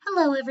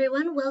Hello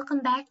everyone,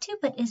 welcome back to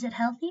But Is It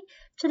Healthy?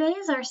 Today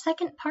is our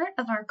second part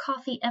of our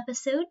coffee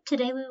episode.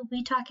 Today we will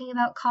be talking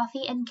about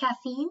coffee and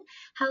caffeine,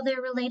 how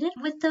they're related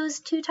with those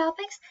two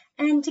topics.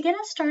 And to get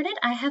us started,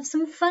 I have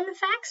some fun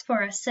facts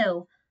for us.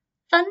 So,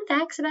 fun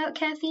facts about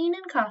caffeine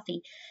and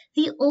coffee.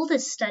 The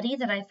oldest study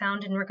that I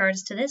found in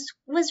regards to this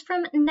was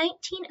from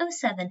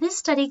 1907. This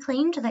study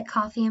claimed that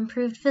coffee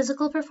improved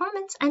physical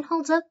performance and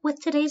holds up with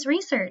today's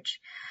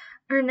research.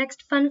 Our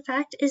next fun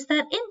fact is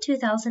that in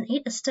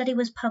 2008, a study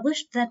was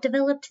published that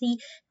developed the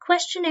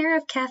questionnaire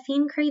of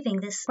caffeine craving.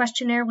 This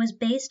questionnaire was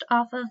based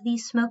off of the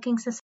Smoking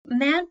Society.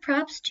 Mad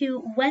props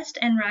to West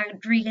and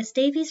Rodriguez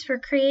Davies for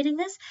creating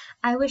this.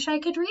 I wish I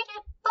could read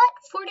it, but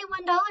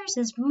 $41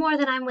 is more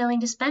than I'm willing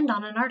to spend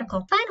on an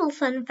article. Final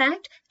fun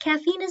fact,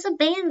 caffeine is a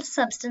banned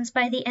substance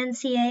by the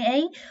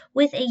NCAA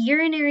with a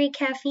urinary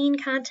caffeine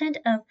content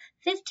of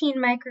 15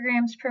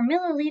 micrograms per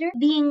milliliter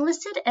being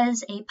listed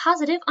as a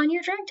positive on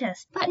your drug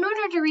test. But in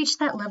order to reach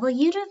that level,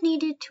 you'd have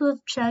needed to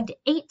have chugged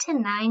 8 to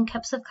 9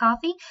 cups of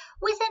coffee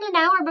within an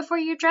hour before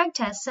your drug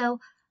test, so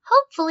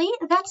hopefully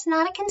that's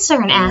not a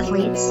concern,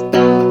 athletes.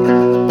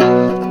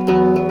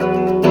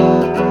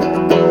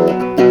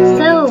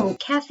 So,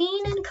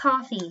 caffeine and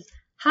coffee,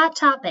 hot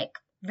topic.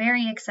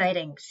 Very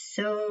exciting.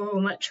 So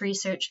much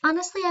research.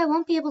 Honestly, I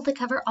won't be able to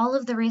cover all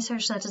of the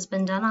research that has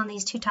been done on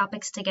these two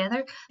topics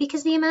together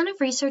because the amount of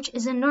research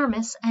is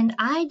enormous and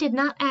I did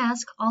not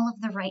ask all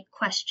of the right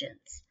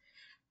questions.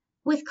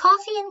 With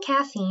coffee and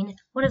caffeine,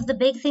 one of the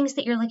big things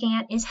that you're looking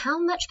at is how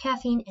much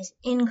caffeine is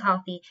in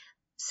coffee.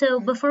 So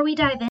before we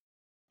dive in,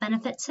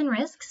 benefits and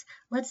risks,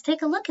 let's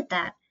take a look at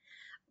that.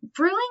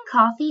 Brewing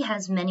coffee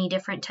has many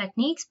different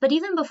techniques, but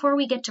even before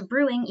we get to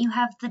brewing, you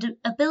have the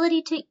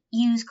ability to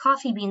use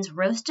coffee beans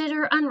roasted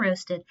or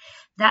unroasted.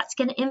 That's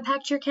going to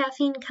impact your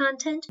caffeine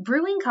content.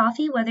 Brewing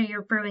coffee, whether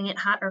you're brewing it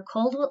hot or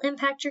cold, will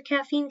impact your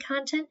caffeine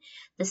content.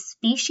 The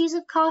species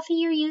of coffee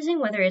you're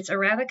using, whether it's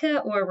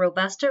Arabica or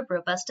Robusta.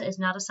 Robusta is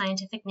not a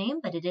scientific name,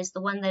 but it is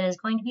the one that is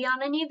going to be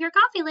on any of your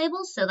coffee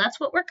labels, so that's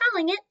what we're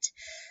calling it.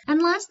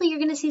 And lastly, you're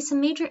going to see some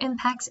major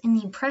impacts in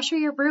the pressure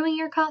you're brewing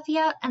your coffee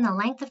at and the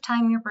length of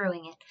time you're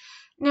brewing it.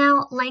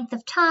 Now, length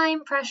of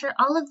time, pressure,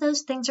 all of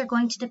those things are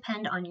going to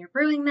depend on your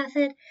brewing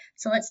method.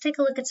 So let's take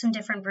a look at some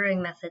different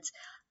brewing methods.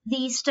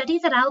 The study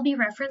that I'll be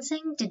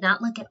referencing did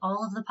not look at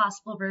all of the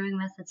possible brewing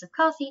methods of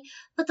coffee,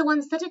 but the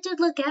ones that it did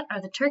look at are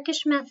the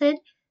Turkish method,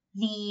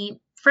 the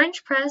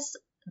French press,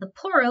 the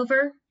pour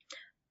over,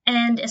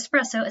 and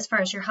espresso as far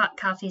as your hot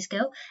coffees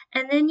go.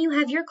 And then you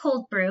have your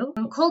cold brew.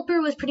 Cold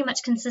brew was pretty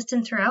much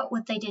consistent throughout.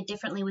 What they did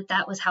differently with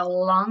that was how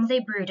long they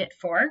brewed it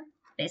for.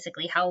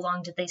 Basically, how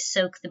long did they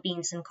soak the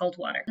beans in cold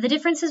water? The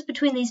differences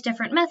between these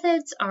different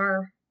methods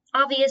are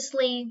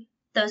obviously,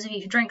 those of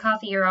you who drink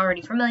coffee you're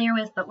already familiar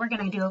with, but we're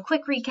going to do a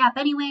quick recap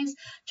anyways.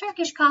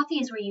 Turkish coffee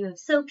is where you have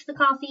soaked the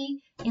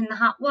coffee in the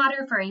hot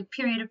water for a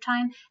period of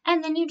time,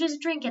 and then you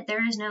just drink it.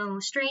 There is no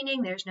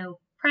straining, there's no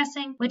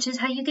pressing, which is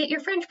how you get your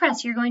French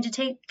press. You're going to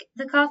take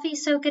the coffee,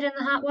 soak it in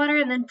the hot water,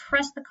 and then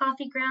press the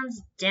coffee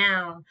grounds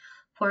down.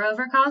 Pour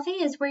over coffee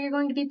is where you're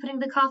going to be putting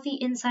the coffee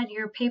inside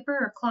your paper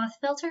or cloth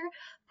filter,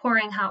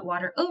 pouring hot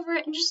water over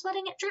it and just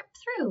letting it drip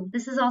through.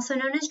 This is also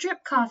known as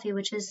drip coffee,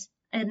 which is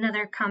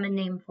another common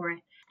name for it.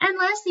 And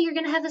lastly, you're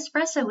going to have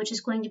espresso, which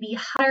is going to be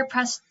hotter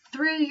pressed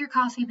through your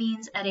coffee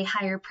beans at a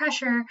higher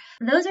pressure.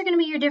 Those are going to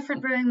be your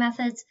different brewing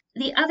methods.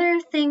 The other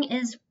thing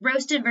is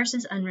roasted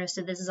versus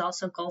unroasted. This is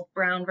also called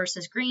brown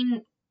versus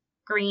green.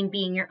 Green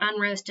being your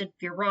unroasted,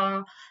 your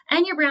raw,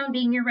 and your brown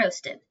being your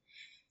roasted.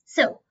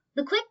 So,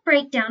 the quick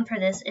breakdown for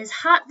this is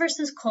hot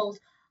versus cold.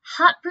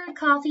 Hot brewed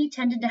coffee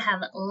tended to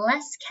have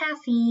less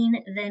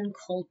caffeine than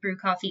cold brew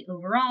coffee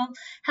overall.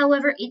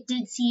 However, it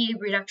did see a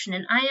reduction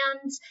in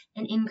ions,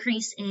 an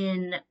increase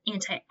in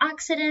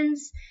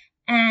antioxidants,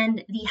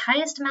 and the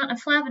highest amount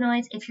of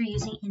flavonoids if you're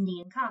using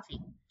Indian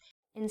coffee.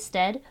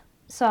 Instead,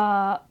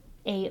 saw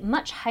a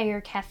much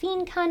higher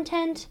caffeine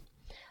content,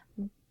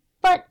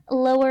 but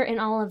lower in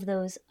all of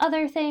those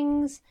other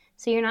things,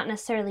 so you're not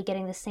necessarily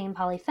getting the same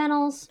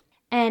polyphenols.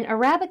 And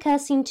Arabica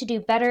seemed to do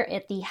better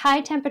at the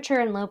high temperature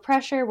and low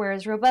pressure,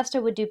 whereas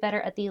Robusta would do better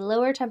at the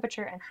lower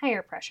temperature and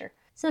higher pressure.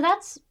 So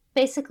that's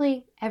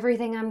basically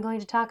everything I'm going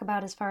to talk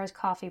about as far as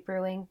coffee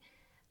brewing.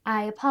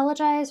 I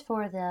apologize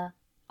for the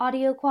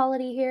audio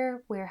quality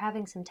here. We're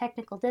having some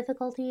technical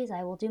difficulties.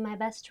 I will do my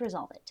best to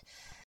resolve it.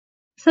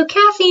 So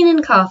caffeine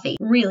and coffee.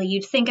 Really,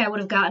 you'd think I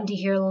would have gotten to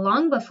here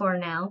long before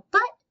now,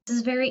 but this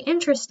is very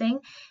interesting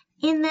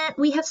in that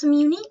we have some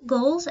unique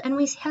goals and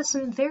we have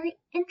some very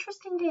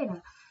interesting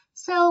data.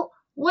 So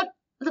what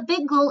the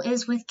big goal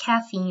is with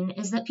caffeine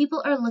is that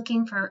people are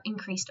looking for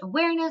increased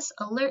awareness,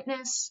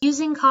 alertness,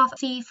 using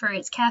coffee for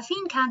its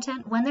caffeine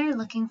content when they're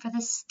looking for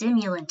the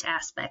stimulant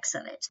aspects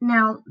of it.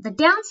 Now, the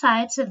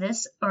downsides of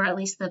this, or at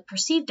least the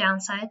perceived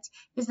downsides,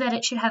 is that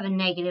it should have a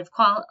negative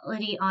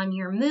quality on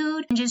your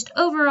mood and just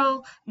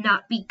overall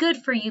not be good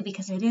for you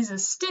because it is a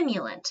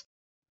stimulant.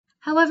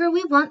 However,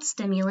 we want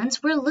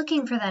stimulants. We're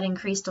looking for that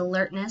increased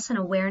alertness and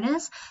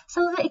awareness,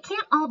 so that it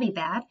can't all be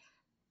bad.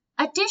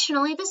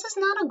 Additionally, this is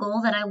not a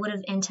goal that I would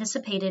have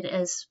anticipated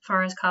as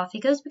far as coffee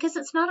goes, because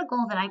it's not a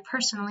goal that I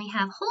personally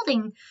have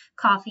holding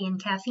coffee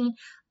and caffeine,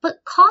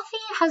 but coffee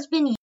has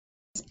been used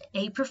as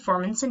a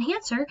performance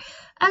enhancer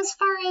as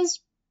far as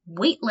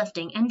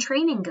weightlifting and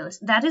training goes.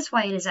 That is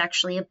why it is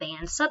actually a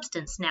banned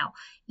substance now.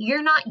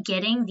 You're not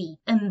getting the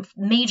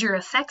major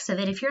effects of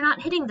it if you're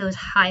not hitting those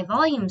high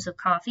volumes of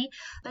coffee,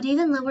 but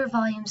even lower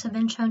volumes have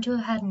been shown to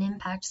have had an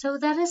impact, so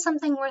that is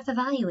something worth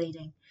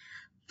evaluating.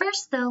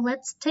 First, though,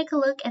 let's take a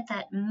look at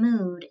that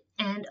mood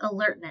and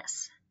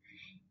alertness.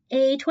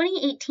 A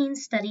 2018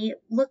 study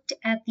looked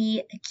at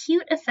the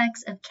acute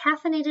effects of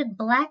caffeinated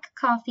black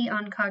coffee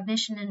on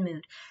cognition and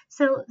mood.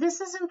 So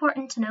this is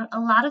important to note. A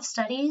lot of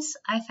studies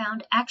I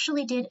found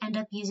actually did end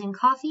up using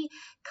coffee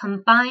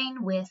combined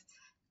with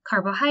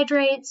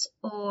carbohydrates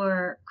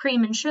or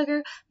cream and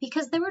sugar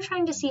because they were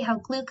trying to see how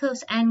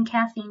glucose and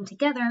caffeine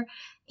together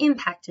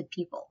impacted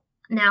people.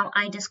 Now,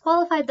 I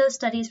disqualified those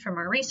studies from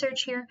our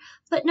research here,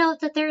 but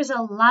note that there is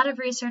a lot of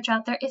research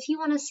out there if you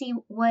want to see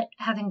what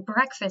having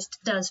breakfast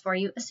does for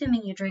you,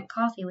 assuming you drink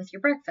coffee with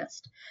your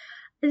breakfast.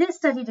 This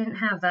study didn't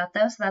have that,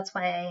 though, so that's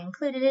why I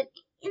included it,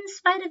 in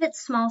spite of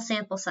its small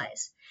sample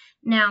size.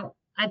 Now,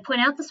 I point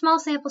out the small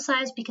sample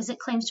size because it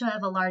claims to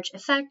have a large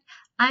effect.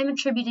 I'm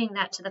attributing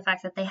that to the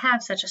fact that they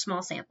have such a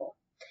small sample.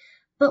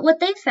 But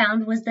what they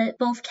found was that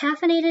both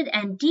caffeinated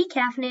and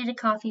decaffeinated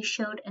coffee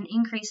showed an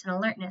increase in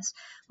alertness,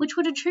 which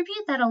would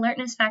attribute that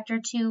alertness factor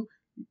to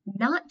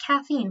not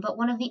caffeine, but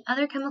one of the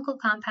other chemical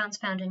compounds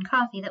found in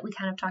coffee that we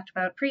kind of talked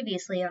about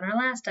previously on our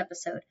last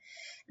episode.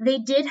 They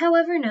did,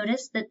 however,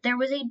 notice that there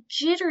was a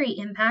jittery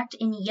impact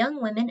in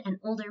young women and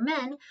older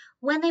men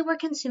when they were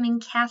consuming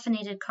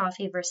caffeinated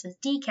coffee versus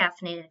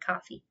decaffeinated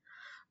coffee.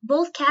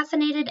 Both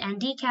caffeinated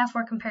and decaf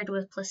were compared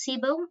with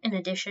placebo in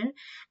addition,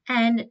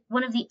 and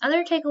one of the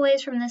other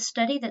takeaways from this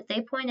study that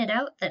they pointed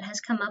out that has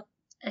come up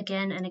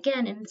again and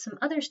again in some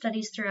other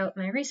studies throughout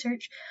my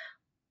research,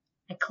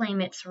 I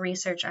claim it's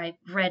research, I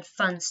read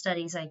fun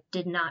studies, I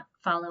did not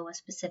follow a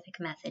specific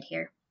method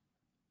here.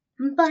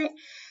 But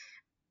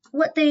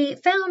what they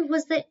found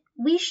was that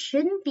we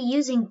shouldn't be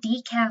using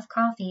decaf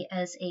coffee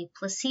as a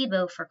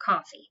placebo for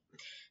coffee.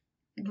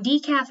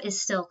 Decaf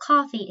is still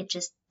coffee, it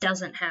just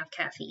doesn't have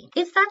caffeine.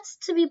 If that's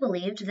to be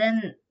believed,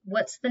 then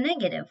what's the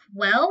negative?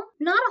 Well,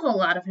 not a whole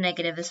lot of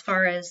negative as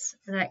far as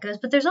that goes,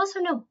 but there's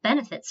also no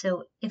benefit.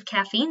 So if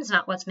caffeine's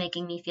not what's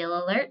making me feel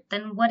alert,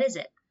 then what is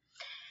it?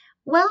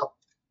 Well,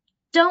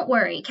 don't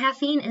worry,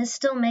 caffeine is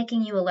still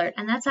making you alert,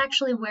 and that's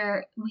actually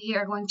where we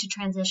are going to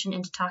transition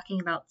into talking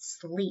about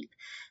sleep,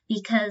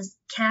 because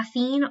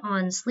caffeine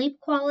on sleep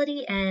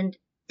quality and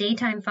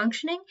daytime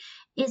functioning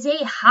is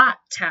a hot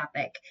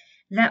topic.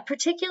 That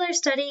particular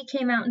study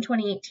came out in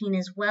 2018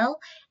 as well.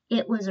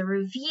 It was a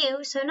review,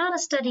 so not a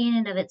study in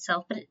and of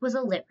itself, but it was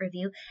a lit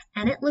review,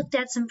 and it looked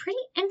at some pretty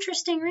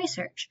interesting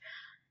research.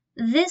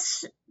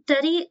 This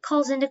study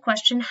calls into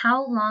question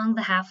how long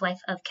the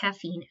half-life of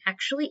caffeine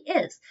actually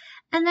is,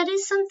 and that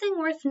is something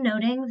worth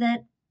noting,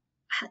 that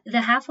the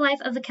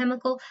half-life of the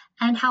chemical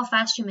and how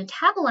fast you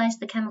metabolize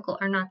the chemical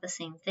are not the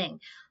same thing.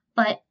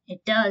 But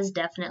it does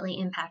definitely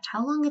impact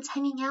how long it's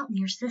hanging out in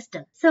your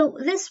system. So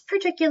this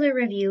particular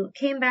review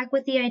came back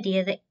with the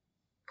idea that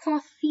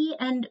coffee,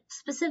 and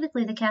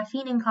specifically the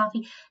caffeine in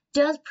coffee,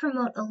 does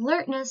promote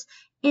alertness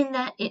in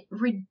that it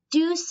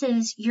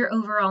reduces your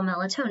overall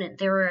melatonin.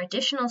 There were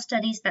additional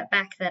studies that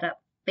back that up.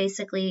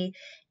 Basically,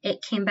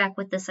 it came back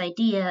with this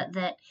idea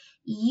that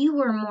you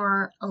were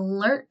more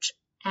alert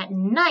at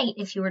night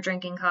if you were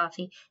drinking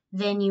coffee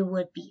than you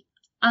would be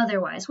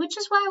otherwise, which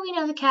is why we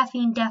know the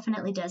caffeine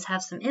definitely does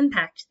have some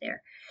impact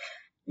there.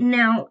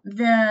 Now,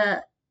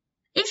 the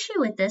issue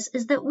with this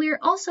is that we're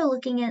also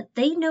looking at,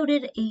 they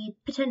noted a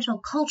potential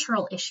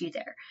cultural issue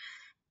there.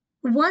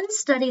 One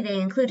study they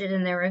included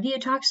in their review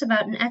talks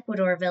about an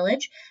Ecuador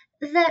village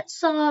that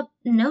saw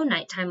no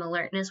nighttime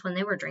alertness when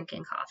they were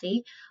drinking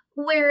coffee,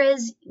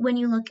 whereas when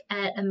you look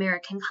at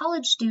American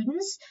college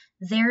students,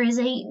 there is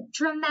a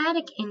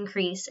dramatic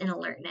increase in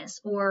alertness.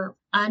 Or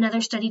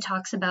another study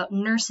talks about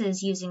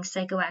nurses using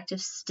psychoactive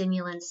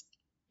stimulants,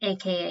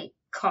 aka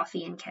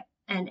coffee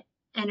and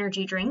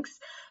energy drinks,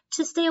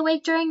 to stay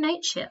awake during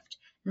night shift.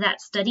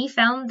 That study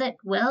found that,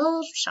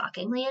 well,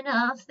 shockingly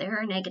enough, there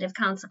are negative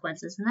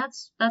consequences, and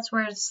that's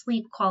where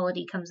sleep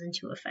quality comes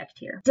into effect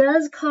here.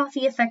 Does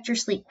coffee affect your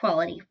sleep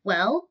quality?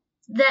 Well,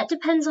 that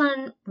depends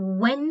on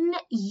when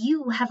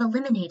you have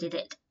eliminated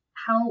it.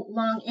 How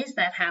long is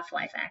that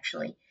half-life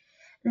actually?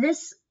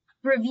 This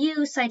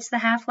review cites the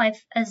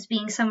half-life as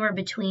being somewhere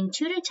between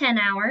 2 to 10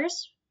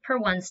 hours per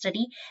one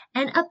study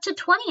and up to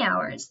 20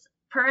 hours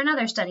per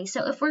another study.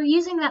 So if we're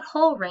using that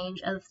whole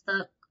range of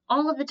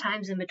all of the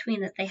times in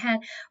between that they had,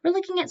 we're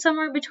looking at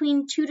somewhere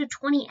between 2 to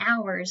 20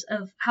 hours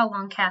of how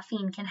long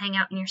caffeine can hang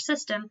out in your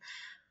system,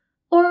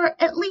 or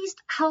at least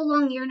how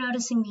long you're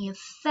noticing the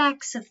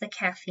effects of the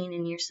caffeine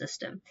in your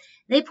system.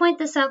 They point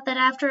this out that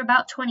after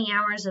about 20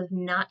 hours of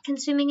not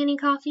consuming any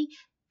coffee,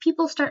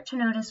 people start to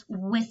notice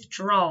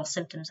withdrawal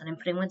symptoms, and I'm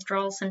putting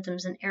withdrawal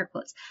symptoms in air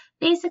quotes.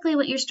 Basically,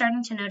 what you're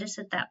starting to notice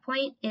at that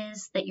point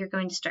is that you're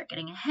going to start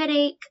getting a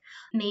headache,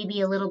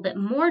 maybe a little bit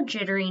more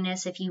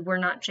jitteriness if you were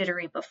not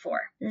jittery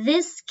before.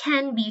 This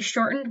can be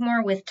shortened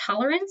more with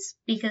tolerance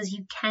because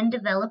you can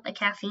develop a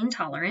caffeine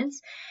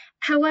tolerance.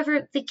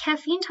 However, the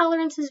caffeine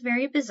tolerance is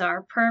very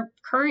bizarre. Per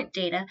current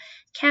data,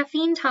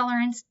 caffeine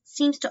tolerance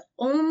seems to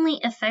only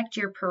affect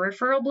your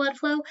peripheral blood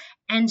flow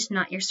and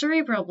not your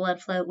cerebral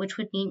blood flow, which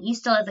would mean you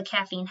still have the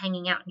caffeine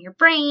hanging out in your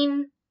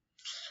brain.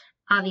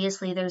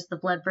 Obviously, there's the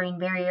blood-brain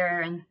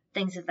barrier and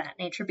things of that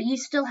nature, but you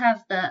still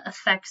have the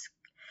effects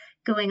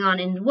going on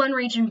in one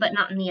region but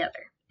not in the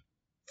other.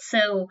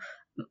 So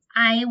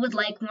I would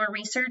like more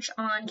research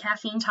on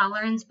caffeine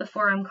tolerance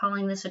before I'm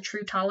calling this a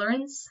true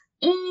tolerance.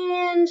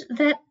 And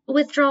that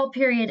withdrawal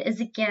period is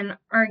again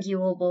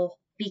arguable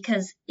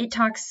because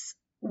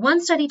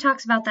one study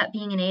talks about that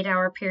being an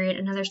 8-hour period,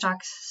 another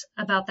talks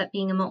about that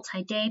being a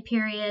multi-day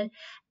period,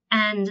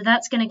 and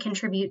that's going to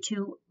contribute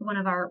to one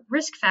of our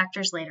risk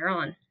factors later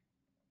on.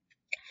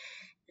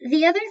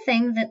 The other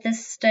thing that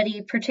this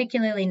study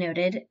particularly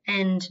noted,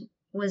 and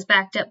was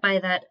backed up by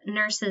that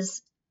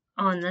nurses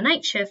on the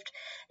night shift,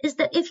 is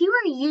that if you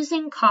are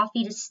using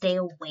coffee to stay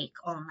awake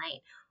all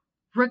night,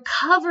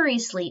 recovery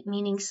sleep,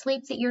 meaning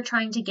sleep that you're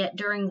trying to get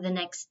during the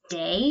next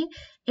day,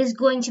 is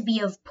going to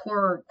be of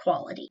poorer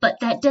quality. But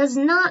that does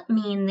not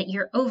mean that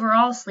your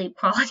overall sleep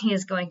quality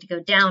is going to go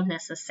down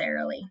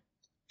necessarily.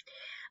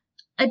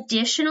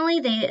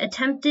 Additionally, they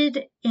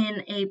attempted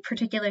in a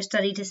particular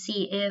study to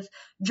see if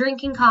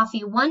drinking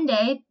coffee one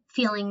day,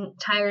 feeling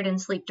tired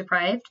and sleep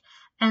deprived,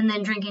 and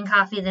then drinking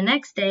coffee the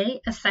next day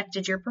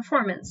affected your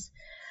performance.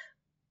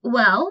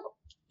 Well,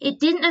 it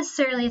didn't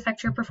necessarily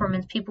affect your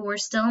performance. People were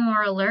still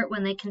more alert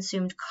when they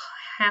consumed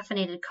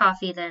caffeinated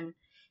coffee than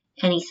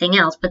anything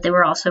else, but they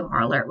were also more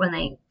alert when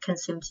they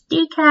consumed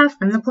decaf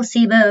than the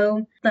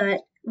placebo.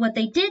 But what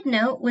they did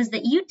note was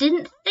that you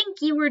didn't think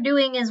you were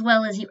doing as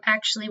well as you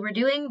actually were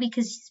doing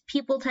because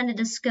people tended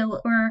to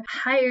score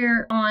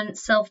higher on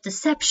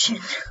self-deception.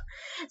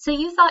 So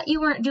you thought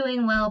you weren't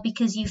doing well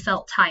because you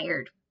felt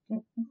tired.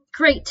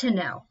 Great to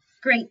know.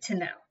 Great to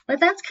know. But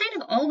that's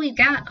kind of all we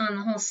got on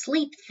the whole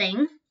sleep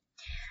thing.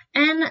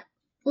 And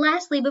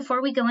lastly,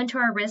 before we go into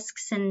our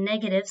risks and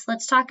negatives,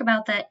 let's talk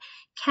about that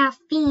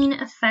caffeine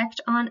effect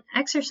on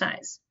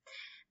exercise.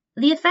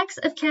 The effects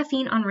of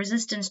caffeine on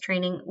resistance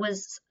training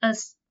was a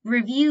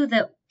review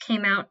that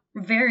came out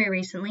very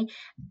recently,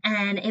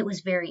 and it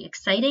was very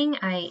exciting.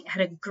 I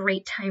had a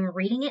great time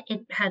reading it.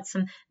 It had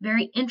some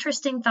very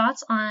interesting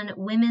thoughts on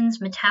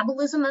women's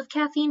metabolism of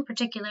caffeine,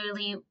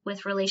 particularly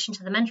with relation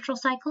to the menstrual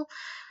cycle.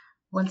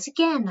 Once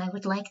again, I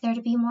would like there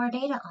to be more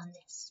data on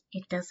this.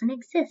 It doesn't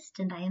exist,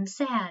 and I am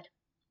sad.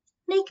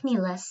 Make me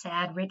less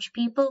sad, rich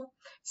people.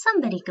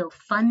 Somebody go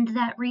fund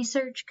that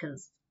research,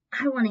 because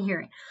I want to hear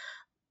it.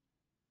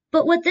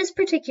 But what this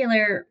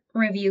particular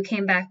review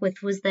came back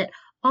with was that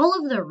all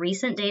of the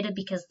recent data,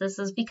 because this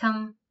has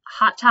become a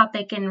hot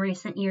topic in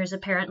recent years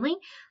apparently,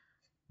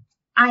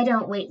 I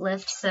don't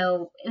weightlift,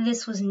 so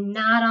this was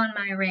not on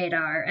my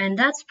radar. And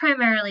that's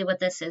primarily what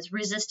this is,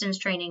 resistance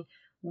training,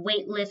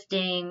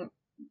 weightlifting,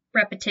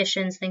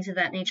 repetitions, things of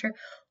that nature.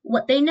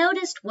 What they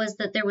noticed was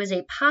that there was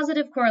a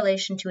positive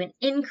correlation to an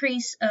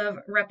increase of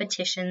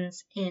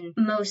repetitions in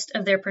most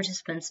of their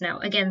participants. Now,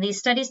 again, these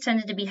studies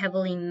tended to be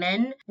heavily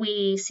men.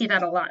 We see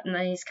that a lot in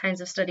these kinds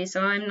of studies,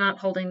 so I'm not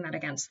holding that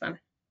against them.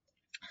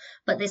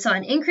 But they saw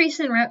an increase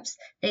in reps.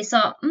 They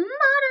saw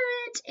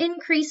moderate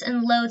increase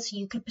in load, so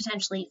you could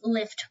potentially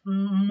lift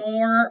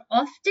more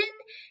often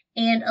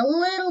and a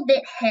little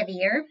bit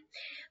heavier.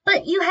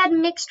 But you had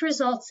mixed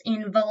results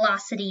in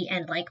velocity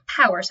and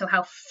power, so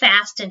how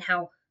fast and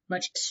how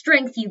much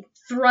strength you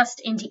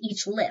thrust into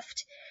each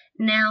lift.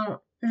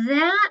 Now,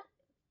 that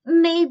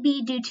may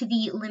be due to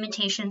the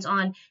limitations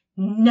on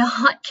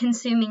not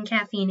consuming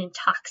caffeine in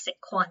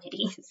toxic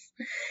quantities.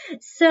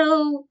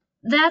 So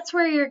that's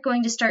where you're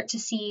going to start to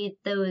see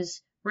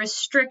those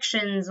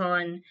restrictions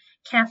on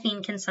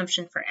caffeine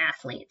consumption for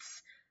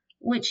athletes,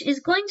 which is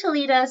going to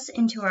lead us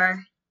into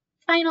our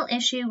final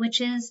issue, which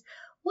is,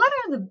 what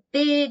are the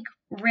big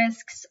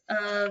risks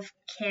of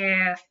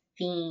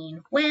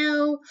caffeine?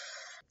 Well,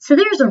 so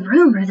there's a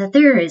rumor that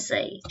there is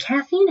a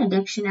caffeine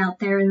addiction out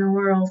there in the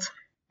world.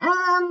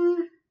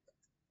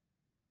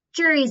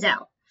 Jury's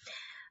out.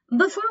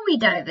 Before we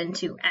dive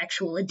into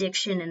actual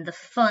addiction and the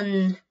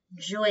fun,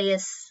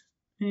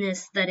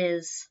 joyousness that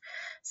is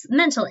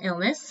mental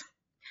illness,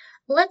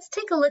 let's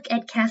take a look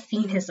at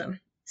caffeineism.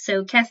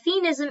 So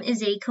caffeineism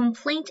is a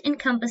complaint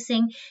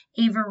encompassing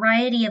a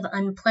variety of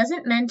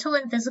unpleasant mental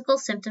and physical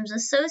symptoms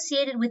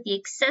associated with the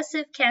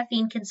excessive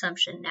caffeine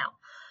consumption. Now,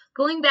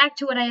 going back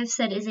to what I have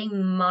said is a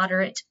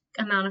moderate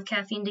amount of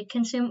caffeine to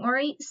consume or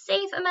a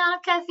safe amount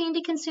of caffeine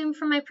to consume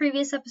from my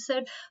previous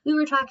episode, we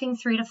were talking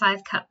 3 to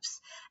 5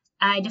 cups.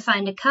 I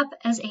defined a cup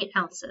as 8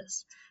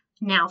 ounces.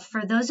 Now,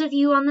 for those of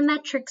you on the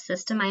metric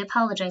system, I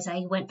apologize.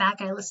 I went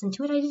back, I listened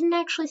to it. I didn't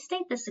actually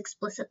state this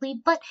explicitly,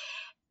 but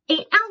 8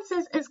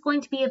 ounces is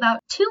going to be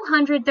about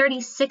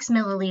 236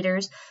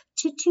 milliliters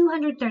to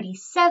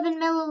 237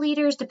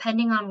 milliliters,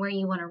 depending on where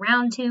you want to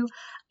round to.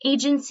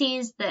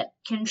 Agencies that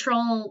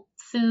control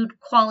food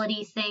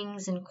quality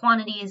things and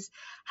quantities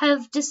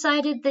have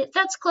decided that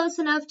that's close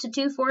enough to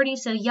 240,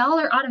 so y'all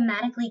are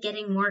automatically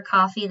getting more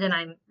coffee than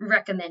I'm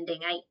recommending.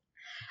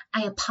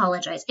 I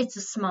apologize. It's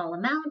a small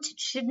amount. It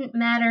shouldn't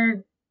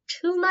matter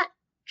too much,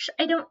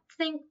 I don't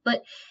think,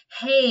 but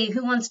hey,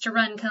 who wants to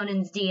run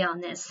Conan's D on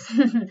this?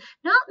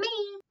 Not me.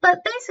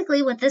 But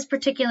basically what this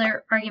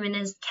particular argument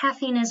is,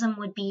 caffeineism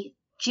would be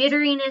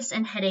jitteriness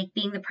and headache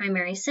being the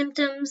primary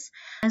symptoms,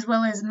 as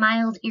well as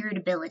mild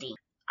irritability.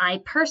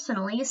 I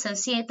personally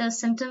associate those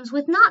symptoms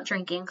with not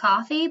drinking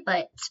coffee,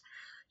 but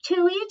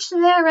to each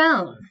their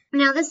own.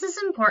 Now, this is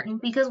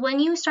important because when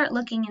you start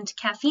looking into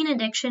caffeine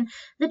addiction,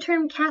 the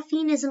term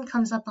caffeineism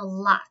comes up a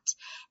lot.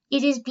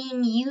 It is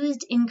being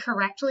used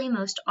incorrectly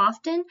most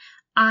often.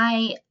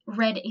 I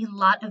read a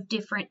lot of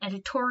different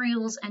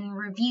editorials and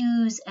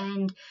reviews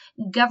and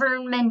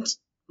government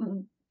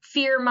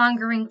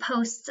fear-mongering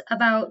posts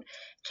about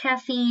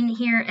caffeine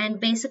here and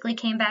basically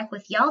came back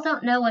with, y'all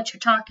don't know what you're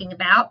talking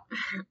about.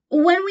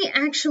 When we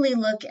actually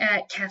look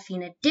at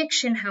caffeine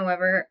addiction,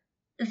 however,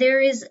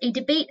 there is a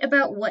debate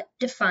about what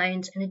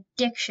defines an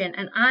addiction,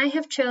 and I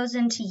have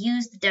chosen to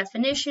use the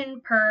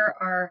definition per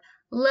our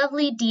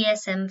lovely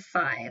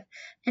DSM-5.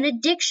 An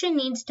addiction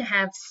needs to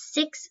have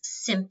 6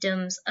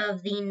 symptoms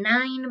of the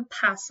 9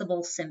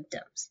 possible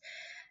symptoms.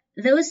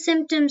 Those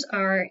symptoms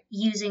are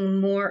using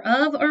more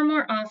of or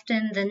more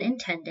often than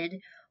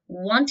intended,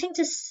 wanting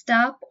to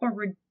stop or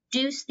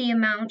reduce the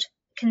amount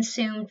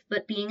consumed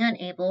but being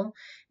unable,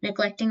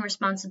 neglecting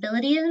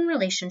responsibilities and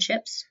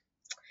relationships,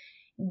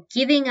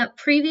 giving up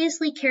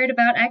previously cared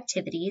about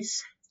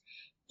activities,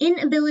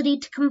 inability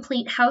to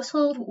complete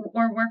household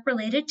or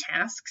work-related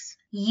tasks,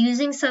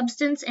 using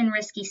substance in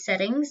risky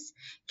settings,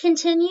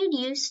 continued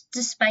use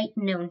despite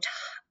known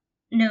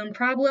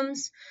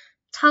problems,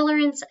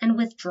 tolerance, and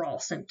withdrawal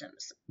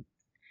symptoms.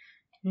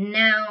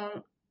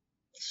 Now,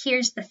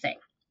 here's the thing.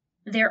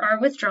 There are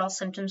withdrawal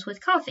symptoms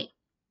with coffee.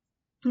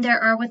 There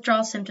are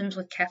withdrawal symptoms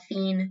with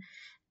caffeine,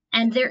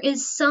 and there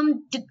is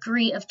some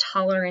degree of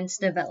tolerance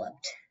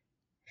developed.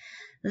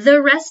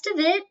 The rest of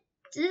it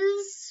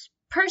is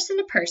person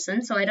to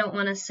person, so I don't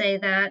want to say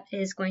that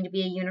is going to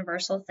be a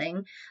universal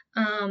thing.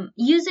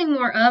 Using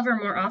more of or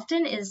more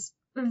often is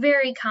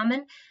very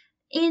common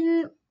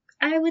in,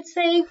 I would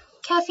say,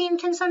 caffeine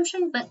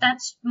consumption, but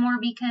that's more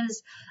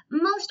because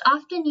most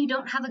often you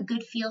don't have a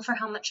good feel for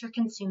how much you're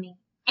consuming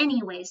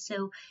anyway,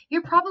 so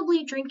you're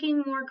probably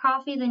drinking more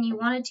coffee than you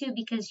wanted to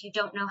because you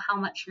don't know how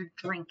much you're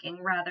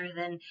drinking rather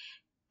than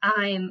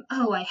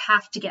I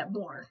have to get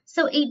more.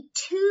 So a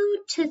 2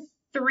 to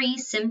 3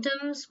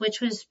 symptoms,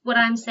 which was what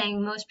I'm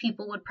saying most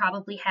people would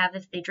probably have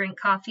if they drink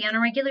coffee on a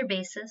regular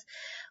basis,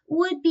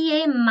 would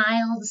be a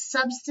mild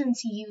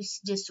substance use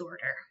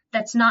disorder.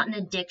 That's not an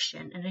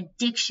addiction. An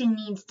addiction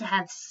needs to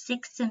have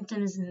 6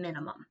 symptoms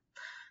minimum.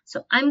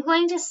 So I'm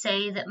going to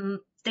say that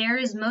there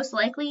is most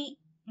likely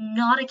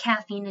not a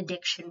caffeine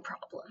addiction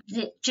problem.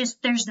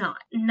 There's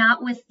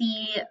not with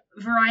the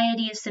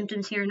variety of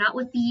symptoms here, not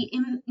with the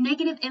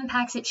negative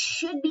impacts it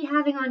should be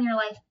having on your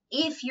life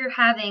if you're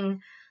having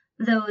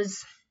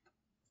those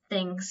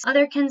things.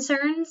 Other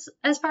concerns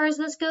as far as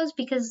this goes,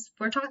 because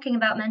we're talking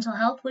about mental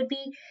health, would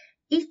be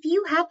if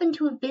you happen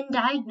to have been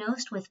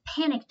diagnosed with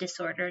panic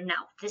disorder.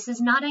 Now, this is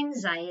not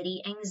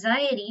anxiety.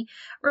 Anxiety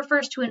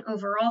refers to an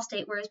overall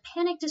state, whereas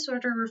panic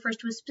disorder refers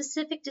to a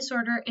specific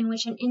disorder in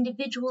which an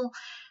individual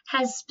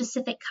has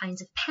specific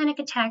kinds of panic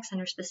attacks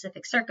under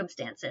specific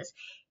circumstances.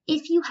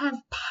 If you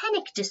have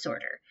panic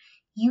disorder,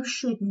 you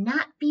should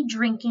not be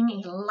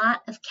drinking a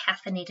lot of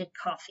caffeinated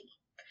coffee.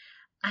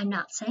 I'm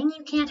not saying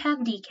you can't have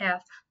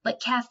decaf,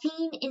 but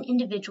caffeine in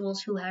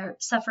individuals who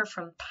suffer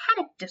from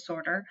panic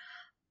disorder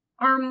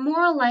are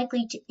more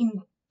likely to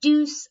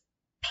induce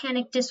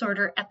panic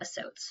disorder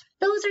episodes.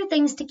 Those are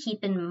things to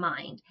keep in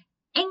mind.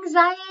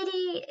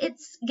 Anxiety,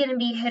 it's going to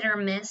be hit or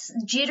miss.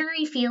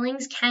 Jittery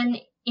feelings can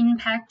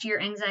impact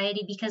your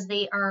anxiety because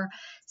they are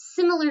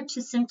similar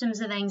to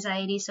symptoms of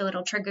anxiety, so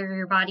it'll trigger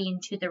your body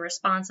into the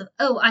response of,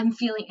 oh, I'm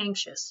feeling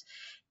anxious.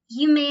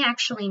 You may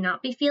actually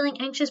not be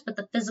feeling anxious, but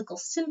the physical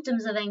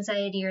symptoms of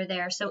anxiety are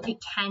there, so it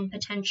can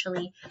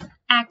potentially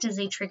act as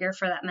a trigger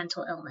for that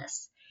mental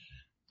illness.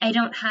 I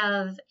don't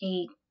have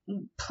a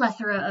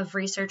plethora of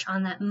research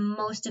on that.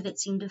 Most of it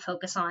seemed to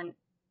focus on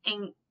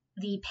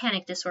the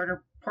panic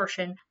disorder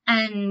portion.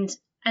 And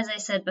as I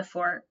said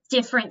before,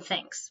 different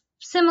things.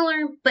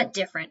 Similar, but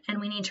different,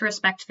 and we need to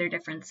respect their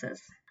differences.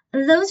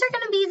 Those are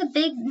going to be the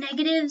big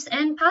negatives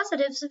and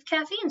positives of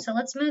caffeine, so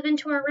let's move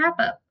into our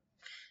wrap-up.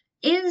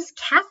 Is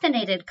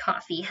caffeinated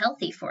coffee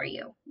healthy for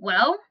you?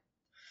 Well,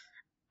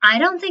 I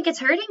don't think it's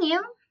hurting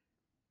you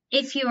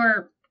if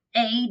you're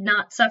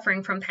not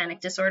suffering from panic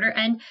disorder.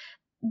 And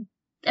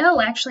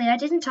actually, I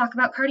didn't talk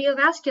about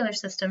cardiovascular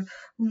system.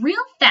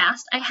 Real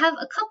fast, I have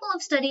a couple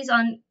of studies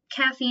on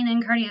caffeine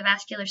and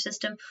cardiovascular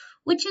system,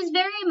 which is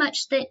very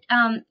much that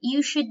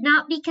you should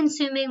not be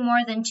consuming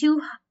more than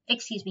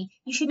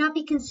you should not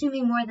be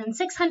consuming more than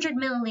 600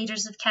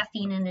 milliliters of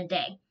caffeine in a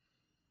day.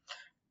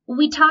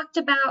 We talked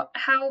about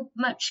how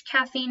much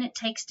caffeine it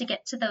takes to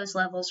get to those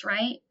levels,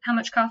 right? How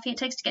much coffee it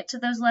takes to get to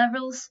those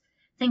levels.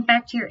 Think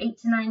back to your 8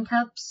 to 9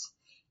 cups.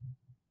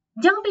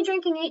 Don't be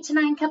drinking 8 to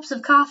 9 cups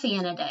of coffee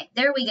in a day.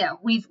 There we go.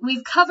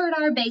 We've covered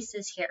our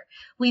bases here.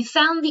 We've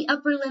found the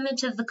upper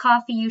limit of the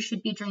coffee you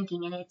should be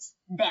drinking, and it's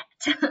that.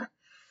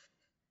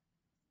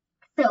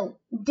 So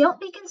don't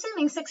be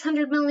consuming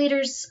 600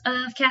 milliliters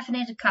of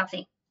caffeinated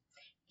coffee.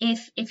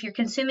 If you're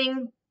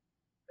consuming,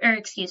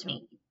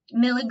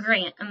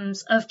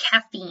 milligrams of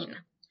caffeine,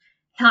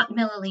 not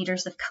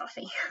milliliters of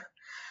coffee,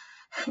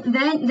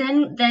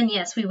 then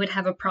yes, we would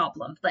have a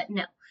problem. But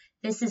no,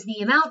 this is the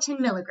amount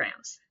in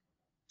milligrams.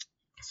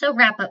 So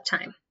wrap up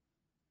time.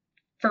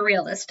 For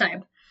real this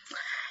time.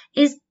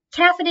 Is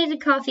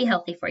caffeinated coffee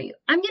healthy for you?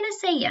 I'm going to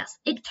say yes.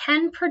 It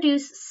can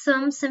produce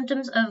some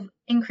symptoms of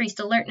increased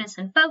alertness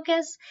and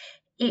focus.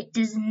 It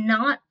does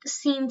not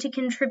seem to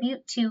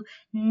contribute to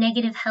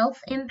negative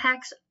health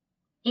impacts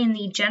in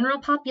the general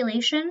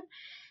population.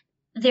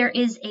 There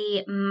is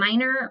a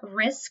minor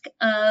risk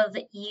of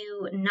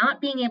you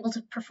not being able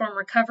to perform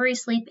recovery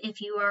sleep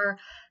if you are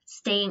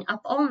staying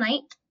up all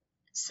night.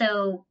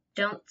 So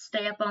don't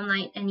stay up all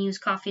night and use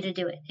coffee to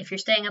do it. If you're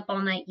staying up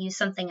all night, use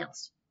something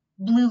else.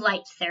 Blue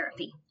light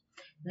therapy.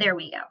 There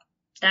we go.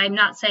 I'm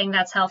not saying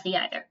that's healthy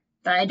either.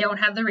 I don't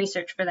have the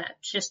research for that.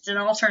 It's just an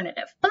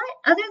alternative. But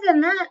other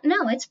than that,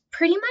 no, it's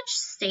pretty much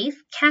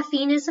safe.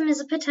 Caffeineism is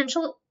a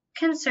potential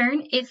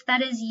concern. If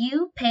that is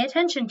you, pay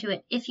attention to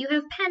it. If you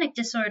have panic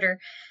disorder,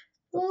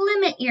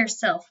 limit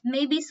yourself.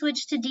 Maybe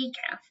switch to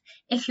decaf.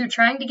 If you're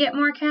trying to get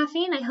more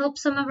caffeine, I hope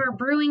some of our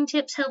brewing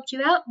tips helped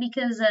you out,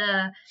 because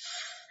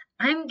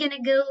I'm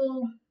gonna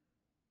go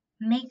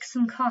make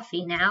some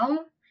coffee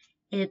now.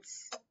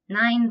 It's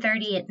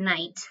 9:30 at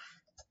night.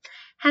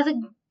 Have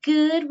a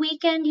good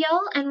weekend,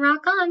 y'all, and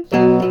rock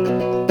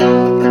on.